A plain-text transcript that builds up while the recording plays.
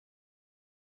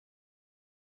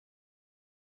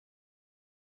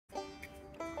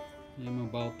I'm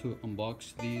about to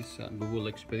unbox this Google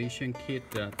Expedition kit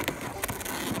that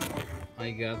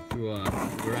I got through a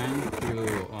grant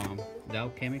through Dow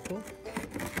Chemical.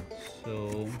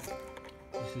 So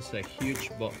this is a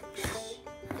huge box.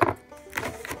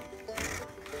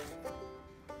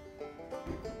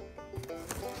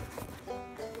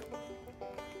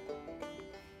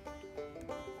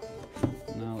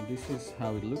 Now this is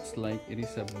how it looks like. It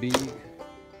is a big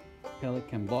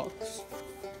Pelican box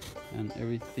and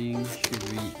everything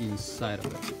should be inside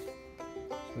of it.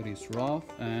 So it is rough,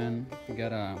 and you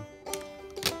got a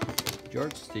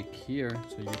yardstick here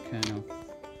so you kind of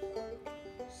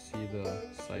see the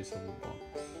size of the box.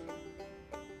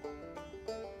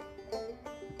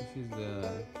 This is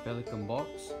the Pelican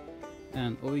box,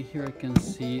 and over here I can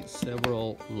see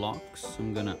several locks.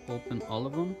 I'm gonna open all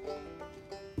of them.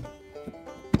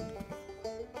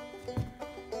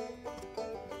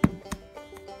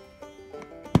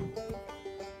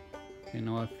 Okay,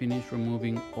 now I finished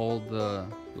removing all the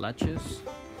latches,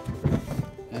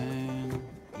 and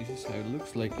this is how it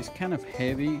looks like. It's kind of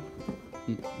heavy,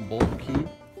 bulky,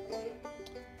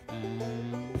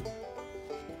 and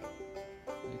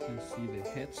you can see the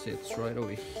headsets right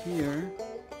over here.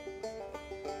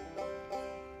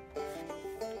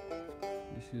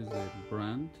 This is the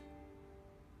brand,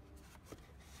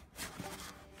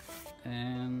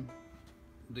 and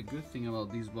the good thing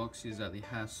about this box is that it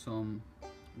has some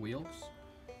wheels,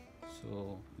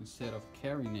 so instead of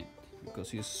carrying it,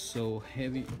 because it's so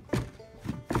heavy,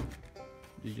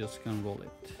 you just can roll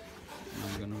it. And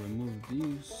I'm gonna remove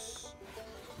these.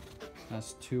 It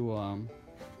has two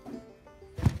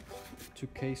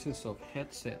cases of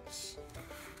headsets.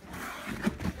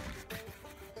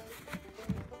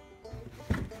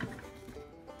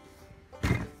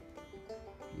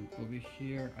 And over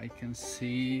here I can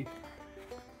see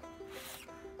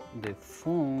the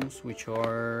phones, which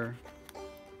are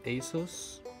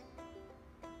ASUS.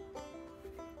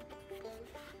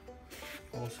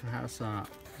 Also has a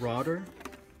router,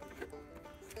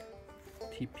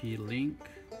 TP-Link.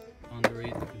 Under it,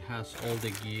 it has all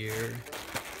the gears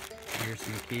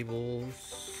and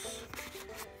cables.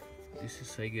 This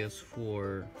is, I guess,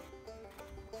 for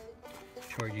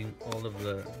charging all of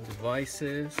the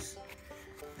devices.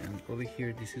 And over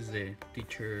here, this is the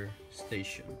teacher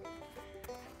station.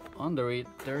 Under it,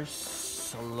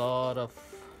 there's a lot of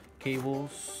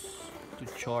cables to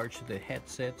charge the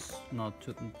headsets, not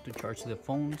to charge the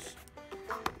phones,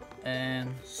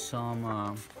 and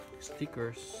some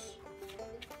stickers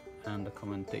and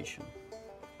documentation.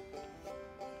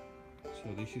 So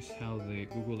this is how the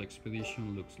Google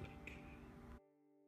Expedition looks like.